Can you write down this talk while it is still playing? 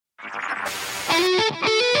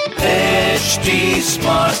HT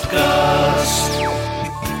Smartcast.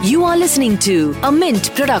 You are listening to a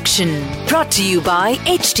Mint production brought to you by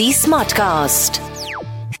HT Smartcast.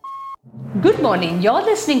 Good morning. You're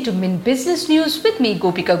listening to Mint Business News with me,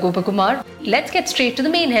 Gopika Gopakumar. Let's get straight to the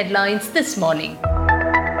main headlines this morning.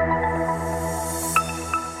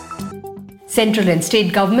 Central and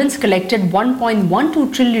state governments collected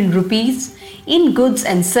 1.12 trillion rupees in goods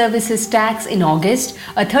and services tax in August,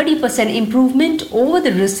 a 30% improvement over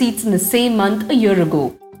the receipts in the same month a year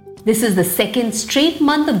ago. This is the second straight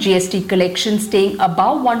month of GST collection staying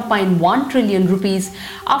above 1.1 trillion rupees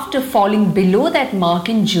after falling below that mark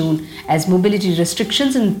in June as mobility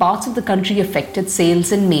restrictions in parts of the country affected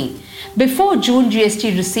sales in May. Before June,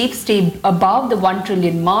 GST receipts stayed above the 1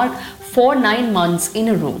 trillion mark for 9 months in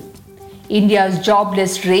a row. India's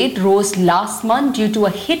jobless rate rose last month due to a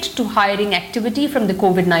hit to hiring activity from the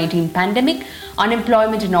COVID-19 pandemic.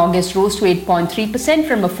 Unemployment in August rose to 8.3%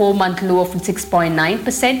 from a 4-month low of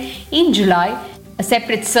 6.9% in July. A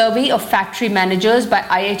separate survey of factory managers by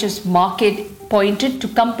IHS Markit pointed to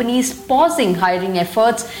companies pausing hiring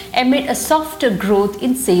efforts amid a softer growth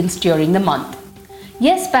in sales during the month.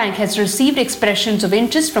 Yes Bank has received expressions of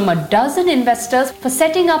interest from a dozen investors for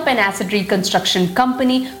setting up an asset reconstruction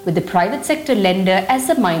company with the private sector lender as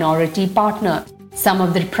a minority partner. Some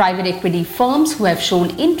of the private equity firms who have shown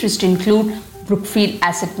interest include Brookfield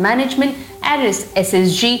Asset Management, Aris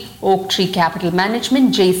SSG, Oaktree Capital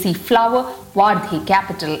Management, JC Flower, Vardhi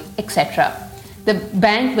Capital, etc. The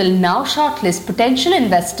bank will now shortlist potential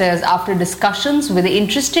investors after discussions with the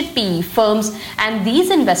interested PE firms, and these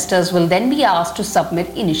investors will then be asked to submit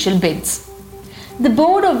initial bids. The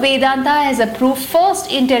board of Vedanta has approved first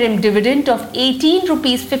interim dividend of 18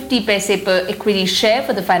 rupees 50 paise per equity share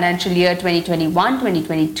for the financial year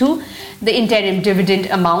 2021-2022. The interim dividend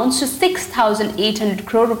amounts to 6,800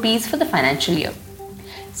 crore rupees for the financial year.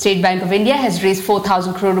 State Bank of India has raised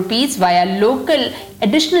 4,000 crore rupees via local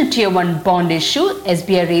additional Tier 1 bond issue.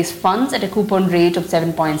 SBI raised funds at a coupon rate of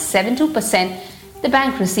 7.72%. The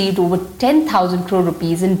bank received over 10,000 crore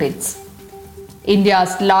rupees in bids.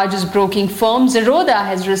 India's largest broking firm, Zerodha,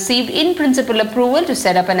 has received in-principle approval to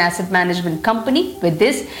set up an asset management company. With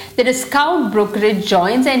this, the discount brokerage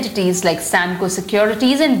joins entities like Samco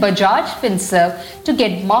Securities and Bajaj Finserv to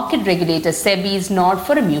get market regulator SEBI's nod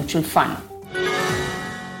for a mutual fund.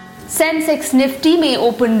 Sensex Nifty may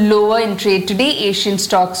open lower in trade today. Asian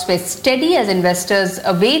stocks were steady as investors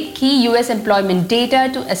await key US employment data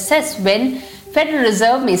to assess when Federal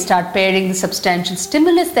Reserve may start paring the substantial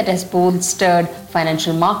stimulus that has bolstered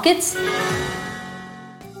financial markets.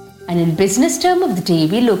 And in business term of the day,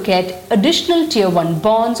 we look at additional Tier 1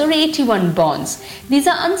 bonds or AT1 bonds. These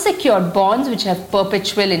are unsecured bonds which have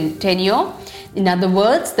perpetual in tenure. In other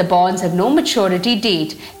words, the bonds have no maturity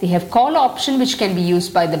date. They have call option which can be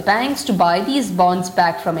used by the banks to buy these bonds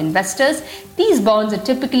back from investors. These bonds are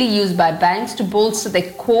typically used by banks to bolster their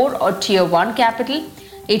core or Tier 1 capital.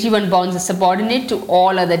 AT1 bonds are subordinate to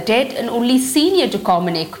all other debt and only senior to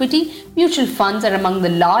common equity. Mutual funds are among the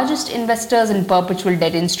largest investors in perpetual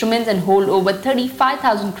debt instruments and hold over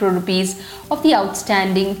 35,000 crore rupees of the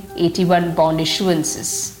outstanding AT1 bond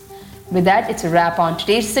issuances. With that, it's a wrap on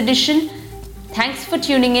today's edition. Thanks for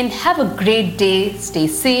tuning in. Have a great day. Stay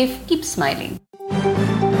safe. Keep smiling.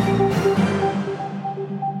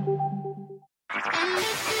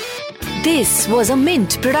 This was a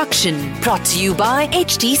Mint production brought to you by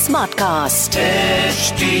HT Smartcast.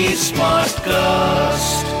 HT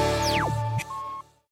Smartcast.